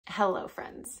Hello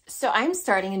friends. So I'm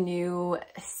starting a new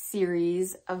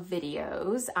series of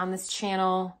videos on this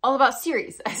channel all about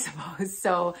series, I suppose.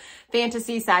 So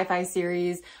fantasy, sci-fi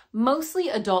series, mostly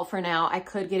adult for now. I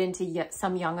could get into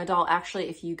some young adult actually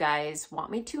if you guys want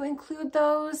me to include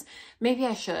those. Maybe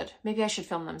I should. Maybe I should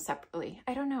film them separately.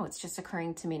 I don't know. It's just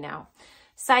occurring to me now.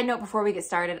 Side note before we get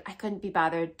started, I couldn't be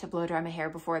bothered to blow dry my hair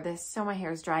before this, so my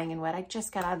hair is drying and wet. I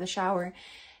just got out of the shower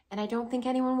and I don't think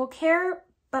anyone will care.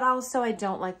 But also I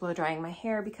don't like blow drying my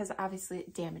hair because obviously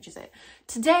it damages it.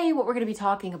 Today, what we're gonna be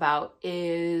talking about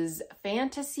is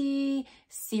fantasy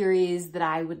series that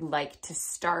I would like to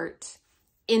start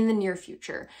in the near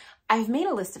future. I've made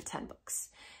a list of 10 books.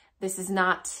 This is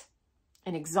not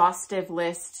an exhaustive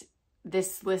list.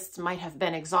 This list might have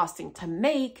been exhausting to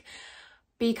make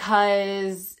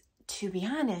because, to be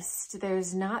honest,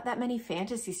 there's not that many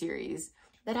fantasy series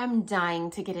that I'm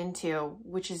dying to get into,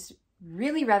 which is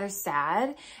really rather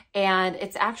sad, and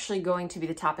it's actually going to be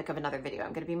the topic of another video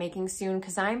I'm going to be making soon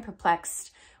because I'm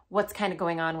perplexed what's kind of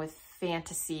going on with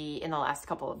fantasy in the last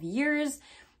couple of years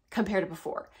compared to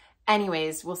before.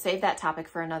 Anyways, we'll save that topic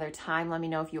for another time. Let me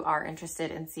know if you are interested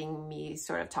in seeing me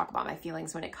sort of talk about my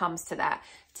feelings when it comes to that.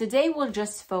 Today, we'll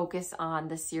just focus on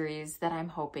the series that I'm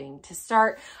hoping to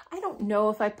start. I don't know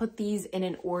if I put these in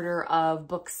an order of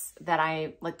books that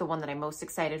I like, the one that I'm most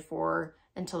excited for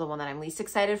until the one that I'm least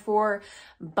excited for,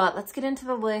 but let's get into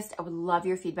the list. I would love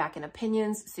your feedback and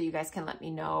opinions so you guys can let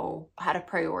me know how to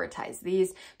prioritize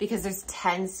these because there's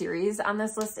 10 series on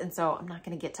this list, and so I'm not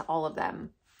going to get to all of them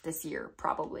this year,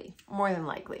 probably, more than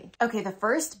likely. Okay, the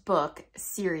first book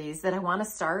series that I want to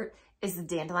start is The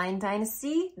Dandelion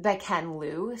Dynasty by Ken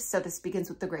Liu. So this begins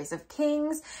with The Grace of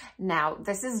Kings. Now,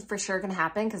 this is for sure going to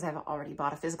happen because I've already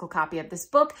bought a physical copy of this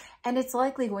book, and it's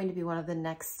likely going to be one of the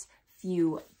next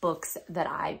few books that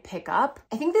I pick up.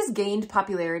 I think this gained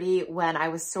popularity when I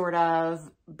was sort of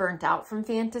burnt out from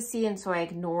fantasy, and so I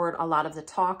ignored a lot of the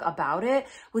talk about it.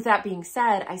 With that being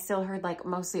said, I still heard like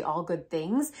mostly all good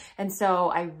things, and so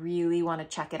I really want to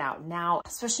check it out now,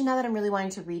 especially now that I'm really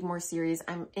wanting to read more series.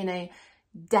 I'm in a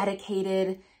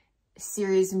dedicated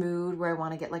series mood where I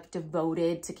want to get like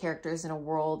devoted to characters in a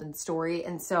world and story,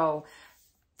 and so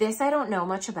this I don't know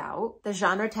much about. The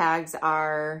genre tags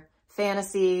are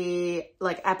fantasy,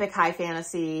 like epic high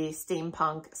fantasy,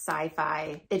 steampunk,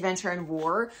 sci-fi, adventure, and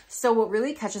war. So what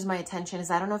really catches my attention is,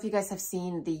 I don't know if you guys have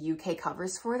seen the UK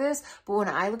covers for this, but when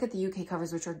I look at the UK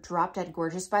covers, which are drop dead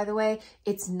gorgeous, by the way,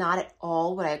 it's not at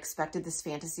all what I expected this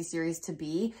fantasy series to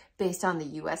be based on the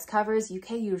US covers.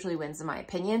 UK usually wins in my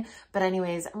opinion, but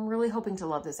anyways, I'm really hoping to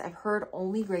love this. I've heard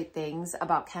only great things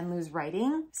about Ken Liu's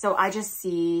writing. So I just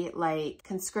see like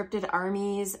conscripted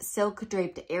armies,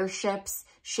 silk-draped airships,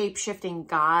 shape-shifting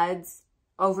gods,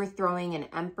 overthrowing an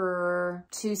emperor,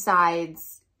 two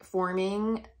sides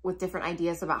forming with different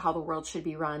ideas about how the world should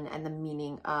be run and the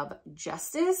meaning of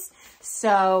justice.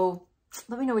 So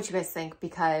let me know what you guys think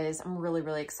because I'm really,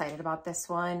 really excited about this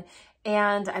one.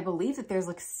 And I believe that there's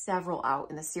like several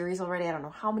out in the series already. I don't know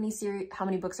how many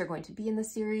books are going to be in the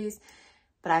series,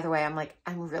 but either way,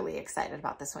 I'm really excited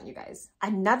about this one, you guys.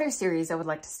 Another series I would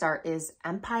like to start is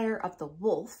Empire of the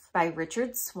Wolf by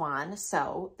Richard Swan.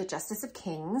 So The Justice of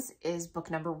Kings is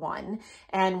book number 1.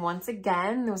 And once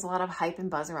again, there was a lot of hype and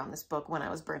buzz around this book when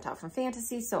I was burnt out from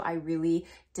fantasy, so I really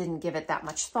didn't give it that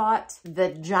much thought.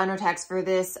 The genre tags for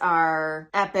this are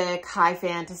epic, high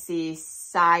fantasy,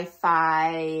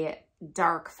 sci-fi,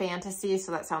 dark fantasy,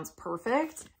 so that sounds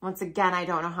perfect. Once again, I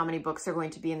don't know how many books are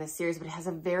going to be in this series, but it has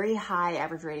a very high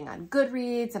average rating on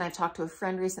Goodreads, and I've talked to a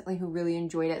friend recently who really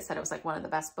enjoyed it, said it was like one of the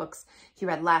best books he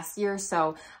read last year,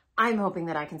 so I'm hoping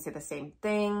that I can say the same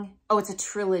thing. Oh, it's a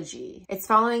trilogy. It's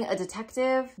following a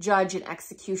detective, judge, and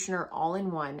executioner all in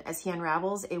one as he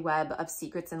unravels a web of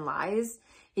secrets and lies.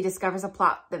 He discovers a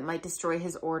plot that might destroy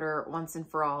his order once and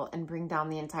for all and bring down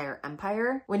the entire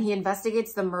empire. When he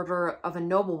investigates the murder of a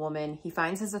noblewoman, he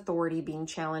finds his authority being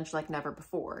challenged like never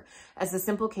before. As the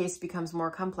simple case becomes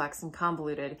more complex and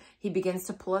convoluted, he begins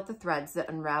to pull at the threads that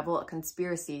unravel a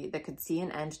conspiracy that could see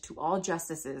an end to all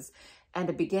justices and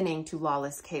a beginning to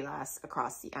lawless chaos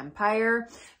across the empire.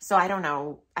 So I don't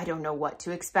know what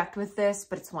to expect with this,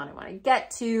 but it's one I want to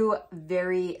get to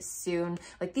very soon.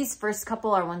 Like these first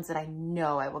couple are ones that I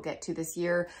know I will get to this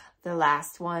year. The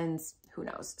last ones, who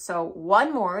knows? So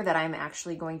one more that I'm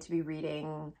actually going to be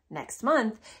reading next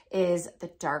month is the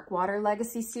Darkwater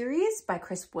Legacy series by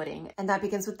Chris Wooding. And that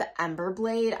begins with the Ember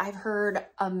Blade. I've heard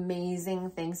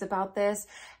amazing things about this,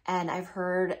 and I've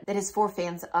heard that it's for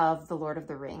fans of The Lord of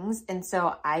the Rings. And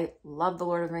so I love The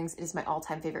Lord of the Rings. It is my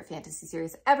all-time favorite fantasy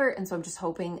series ever. And so I'm just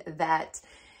hoping that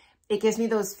It gives me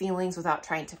those feelings without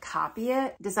trying to copy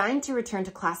it. Designed to return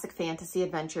to classic fantasy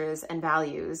adventures and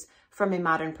values from a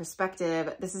modern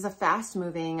perspective, this is a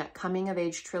fast-moving,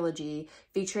 coming-of-age trilogy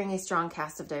featuring a strong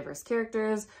cast of diverse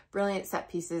characters, brilliant set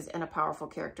pieces, and a powerful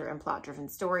character and plot-driven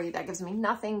story. That gives me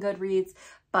nothing, Goodreads,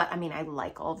 but I mean, I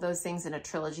like all of those things, and a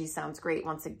trilogy sounds great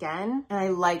once again. And I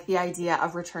like the idea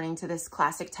of returning to this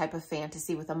classic type of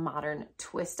fantasy with a modern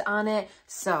twist on it.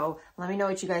 So let me know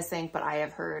what you guys think, but I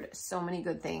have heard so many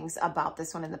good things about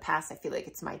this one in the past. I feel like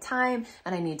it's my time,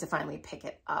 and I need to finally pick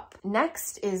it up.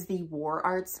 Next is the War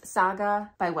Arts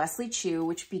Saga by Wesley Chu,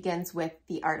 which begins with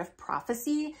The Art of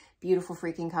Prophecy. Beautiful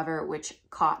freaking cover, which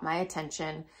caught my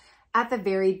attention at the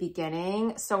very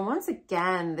beginning. So once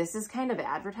again, this is kind of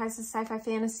advertised as sci-fi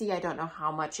fantasy. I don't know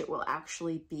how much it will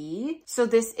actually be. So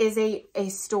this is a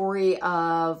story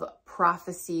of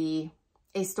prophecy,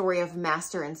 a story of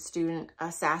master and student,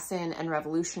 assassin and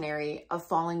revolutionary, of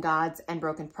fallen gods and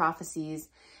broken prophecies,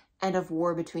 and of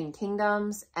war between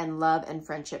kingdoms, and love and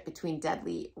friendship between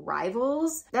deadly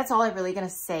rivals. That's all I'm really gonna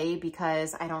say,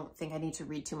 because I don't think I need to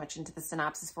read too much into the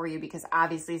synopsis for you, because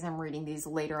obviously as I'm reading these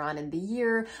later on in the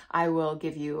year, I will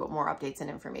give you more updates and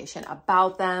information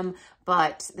about them.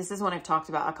 But this is one I've talked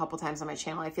about a couple times on my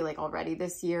channel, I feel like already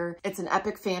this year. It's an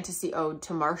epic fantasy ode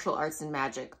to martial arts and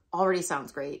magic. Already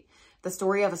sounds great. The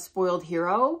story of a spoiled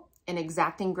hero, an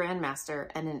exacting grandmaster,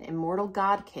 and an immortal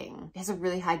god king. It has a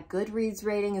really high Goodreads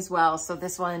rating as well. So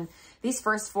this one, these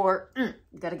first four,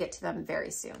 gotta get to them very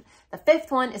soon. The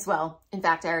fifth one as well. In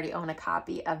fact, I already own a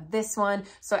copy of this one.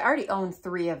 So I already own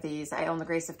 3 of these. I own the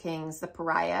Grace of Kings, the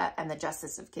Pariah, and the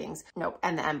Justice of Kings. Nope,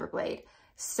 and the Emberblade.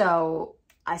 So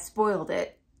I spoiled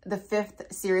it. The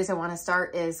 5th series I want to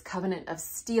start is Covenant of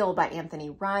Steel by Anthony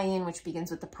Ryan, which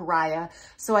begins with the Pariah.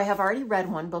 So I have already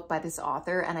read one book by this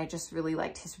author, and I just really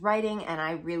liked his writing, and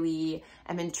I really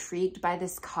am intrigued by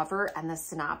this cover and the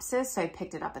synopsis. So I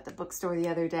picked it up at the bookstore the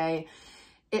other day.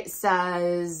 It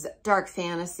says dark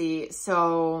fantasy.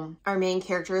 So our main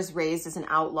character is raised as an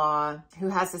outlaw who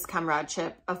has this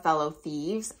comradeship of fellow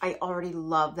thieves. I already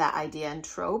love that idea and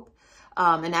trope.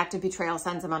 An act of betrayal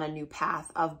sends him on a new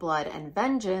path of blood and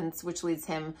vengeance, which leads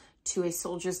him to a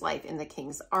soldier's life in the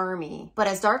king's army. But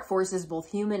as dark forces, both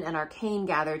human and arcane,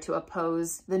 gather to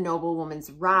oppose the noble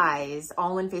woman's rise,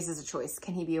 Alwyn faces a choice.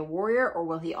 Can he be a warrior, or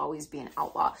will he always be an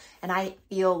outlaw? And I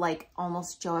feel like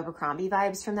almost Joe Abercrombie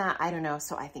vibes from that. I don't know.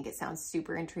 So I think it sounds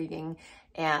super intriguing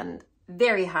and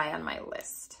very high on my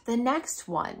list. The next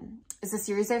one is a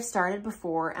series I've started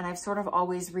before, and I've sort of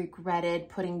always regretted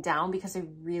putting down because I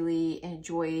really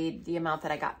enjoyed the amount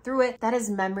that I got through it. That is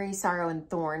Memory, Sorrow, and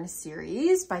Thorn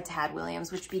series by Tad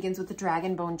Williams, which begins with the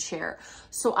Dragonbone Chair.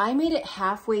 So I made it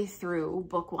halfway through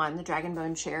book 1, the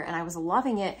Dragonbone Chair, and I was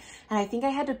loving it. And I think I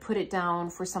had to put it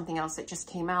down for something else that just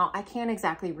came out. I can't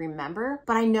exactly remember,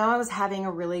 but I know I was having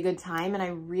a really good time, and I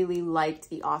really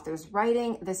liked the author's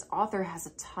writing. This author has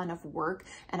a ton of work,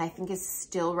 and I think is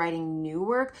still writing new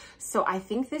work. So I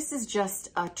think this is just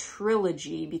a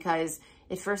trilogy, because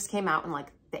it first came out in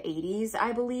like the 80s,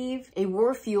 I believe. A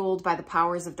war fueled by the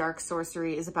powers of dark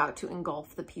sorcery is about to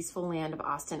engulf the peaceful land of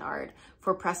Ostenard.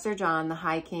 For Prester John, the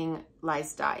High King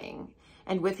lies dying.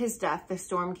 And with his death, the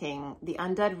Storm King, the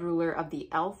undead ruler of the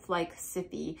elf-like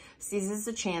Scythie, seizes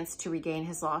a chance to regain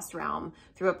his lost realm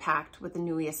through a pact with the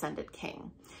newly ascended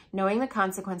king. Knowing the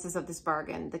consequences of this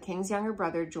bargain, the king's younger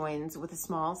brother joins with a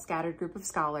small, scattered group of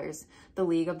scholars, the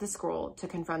League of the Scroll, to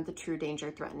confront the true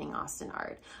danger threatening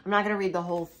Ostenard. I'm not going to read the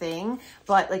whole thing,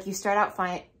 but like you start out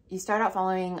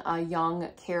following a young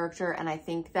character, and I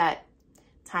think that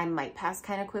time might pass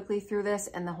kind of quickly through this,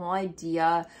 and the whole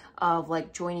idea of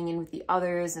like joining in with the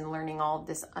others and learning all of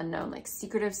this unknown like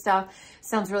secretive stuff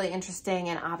sounds really interesting.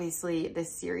 And obviously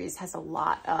this series has a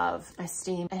lot of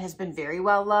esteem and has been very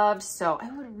well loved, so I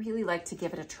would really like to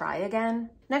give it a try again.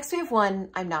 Next we have one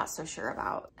I'm not so sure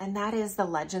about, and that is The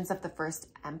Legends of the First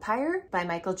Empire by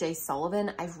Michael J.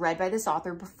 Sullivan. I've read by this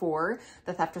author before,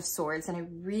 The Theft of Swords, and I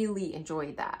really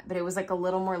enjoyed that, but it was like a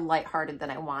little more lighthearted than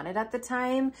I wanted at the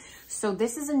time. So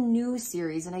this is a new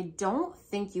series, and I don't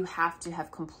think you have to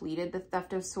have completed The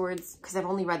Theft of Swords, because I've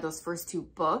only read those first 2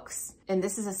 books. And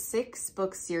this is a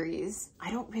 6-book series.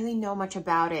 I don't really know much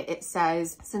about it. It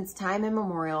says, since time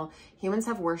immemorial, humans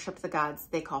have worshipped the gods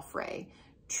they call Frey.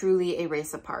 Truly a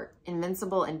race apart,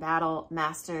 invincible in battle,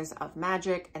 masters of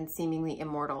magic, and seemingly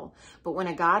immortal. But when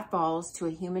a god falls to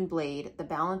a human blade, the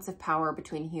balance of power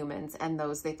between humans and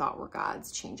those they thought were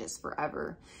gods changes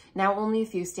forever. Now only a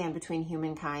few stand between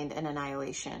humankind and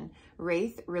annihilation.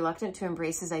 Wraith, reluctant to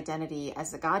embrace his identity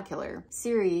as the god killer.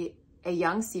 Ciri, a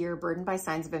young seer burdened by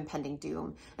signs of impending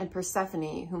doom, and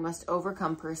Persephone, who must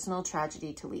overcome personal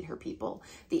tragedy to lead her people.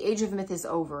 The age of myth is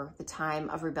over. The time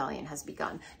of rebellion has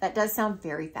begun. That does sound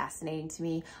very fascinating to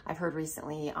me. I've heard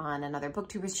recently on another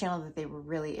booktuber's channel that they were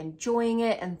really enjoying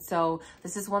it. And so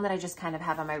this is one that I just kind of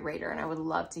have on my radar, and I would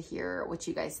love to hear what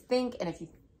you guys think. And if you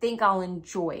think I'll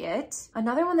enjoy it.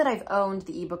 Another one that I've owned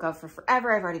the ebook of for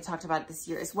forever, I've already talked about it this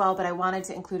year as well, but I wanted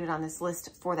to include it on this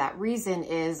list for that reason,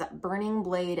 is Burning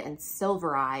Blade and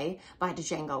Silver Eye by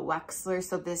Django Wexler.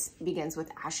 So this begins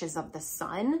with Ashes of the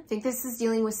Sun. I think this is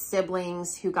dealing with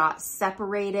siblings who got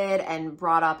separated and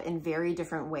brought up in very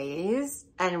different ways.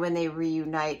 And when they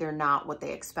reunite, they're not what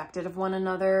they expected of one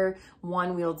another.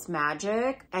 One wields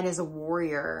magic and is a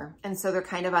warrior. And so they're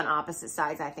kind of on opposite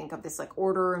sides, I think, of this like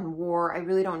order and war. I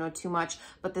really don't know too much,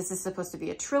 but this is supposed to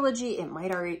be a trilogy. It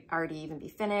might already even be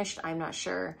finished. I'm not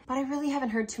sure. But I really haven't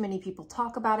heard too many people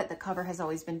talk about it. The cover has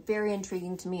always been very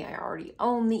intriguing to me. I already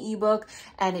own the ebook,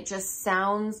 and it just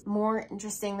sounds more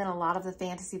interesting than a lot of the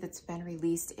fantasy that's been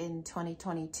released in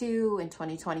 2022 and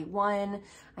 2021.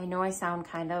 I know I sound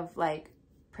kind of like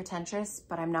pretentious,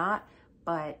 but I'm not,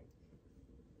 but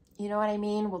you know what I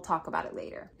mean? We'll talk about it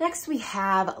later. Next, we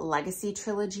have Legacy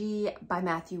Trilogy by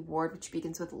Matthew Ward, which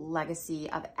begins with Legacy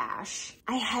of Ash.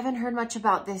 I haven't heard much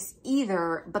about this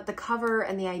either, but the cover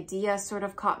and the idea sort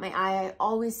of caught my eye. I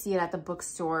always see it at the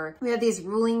bookstore. We have these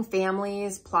ruling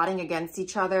families plotting against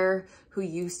each other who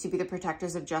used to be the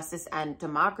protectors of justice and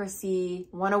democracy.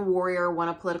 One a warrior, one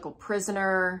a political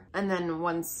prisoner, and then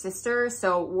one sister.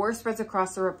 So war spreads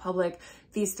across the Republic.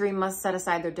 These three must set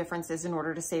aside their differences in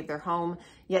order to save their home,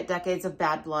 yet decades of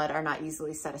bad blood are not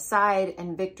easily set aside,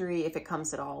 and victory, if it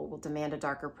comes at all, will demand a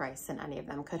darker price than any of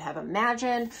them could have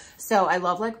imagined. So I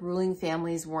love like ruling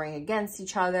families warring against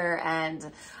each other,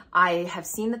 and I have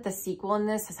seen that the sequel in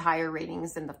this has higher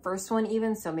ratings than the first one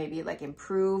even, so maybe it like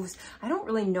improves. I don't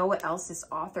really know what else this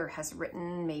author has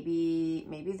written. Maybe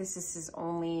this is his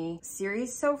only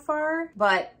series so far,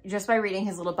 but just by reading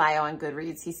his little bio on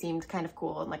Goodreads, he seemed kind of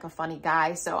cool and like a funny guy.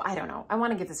 So I don't know. I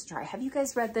want to give this a try. Have you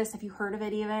guys read this? Have you heard of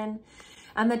it even?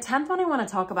 And the 10th one I want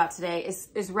to talk about today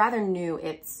is rather new.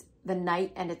 It's The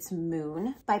Night and Its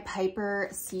Moon by Piper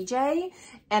CJ.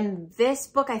 And this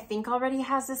book I think already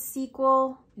has a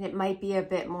sequel. It might be a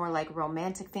bit more like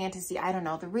romantic fantasy. I don't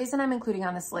know. The reason I'm including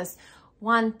on this list,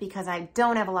 one, because I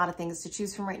don't have a lot of things to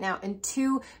choose from right now, and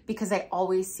two, because I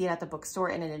always see it at the bookstore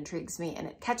and it intrigues me and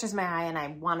it catches my eye and I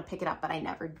want to pick it up, but I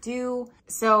never do.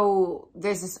 So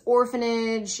there's this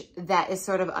orphanage that is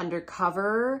sort of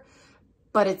undercover,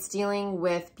 but it's dealing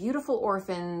with beautiful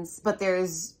orphans, but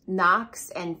there's Nox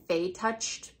and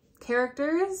Fae-touched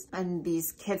characters, and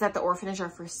these kids at the orphanage are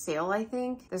for sale, I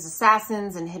think. There's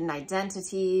assassins and hidden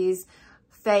identities,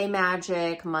 Fae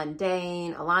magic,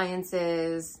 mundane,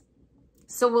 alliances.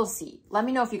 So we'll see. Let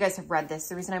me know if you guys have read this.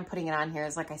 The reason I'm putting it on here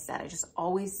is, like I said, I just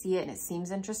always see it and it seems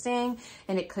interesting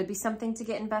and it could be something to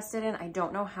get invested in. I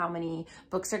don't know how many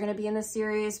books are going to be in this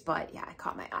series, but yeah, it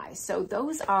caught my eye. So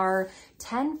those are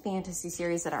 10 fantasy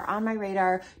series that are on my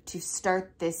radar to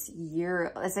start this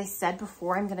year. As I said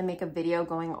before, I'm going to make a video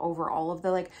going over all of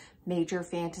the like major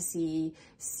fantasy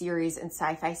series and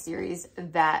sci-fi series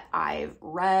that I've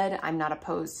read. I'm not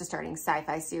opposed to starting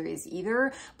sci-fi series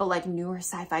either, but like newer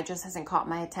sci-fi just hasn't caught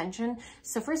my attention.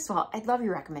 So first of all, I'd love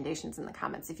your recommendations in the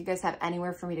comments. If you guys have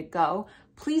anywhere for me to go,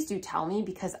 please do tell me,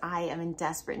 because I am in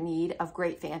desperate need of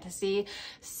great fantasy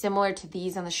similar to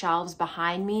these on the shelves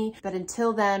behind me. But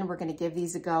until then, we're going to give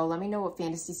these a go. Let me know what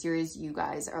fantasy series you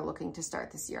guys are looking to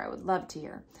start this year. I would love to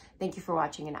hear. Thank you for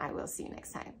watching, and I will see you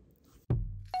next time.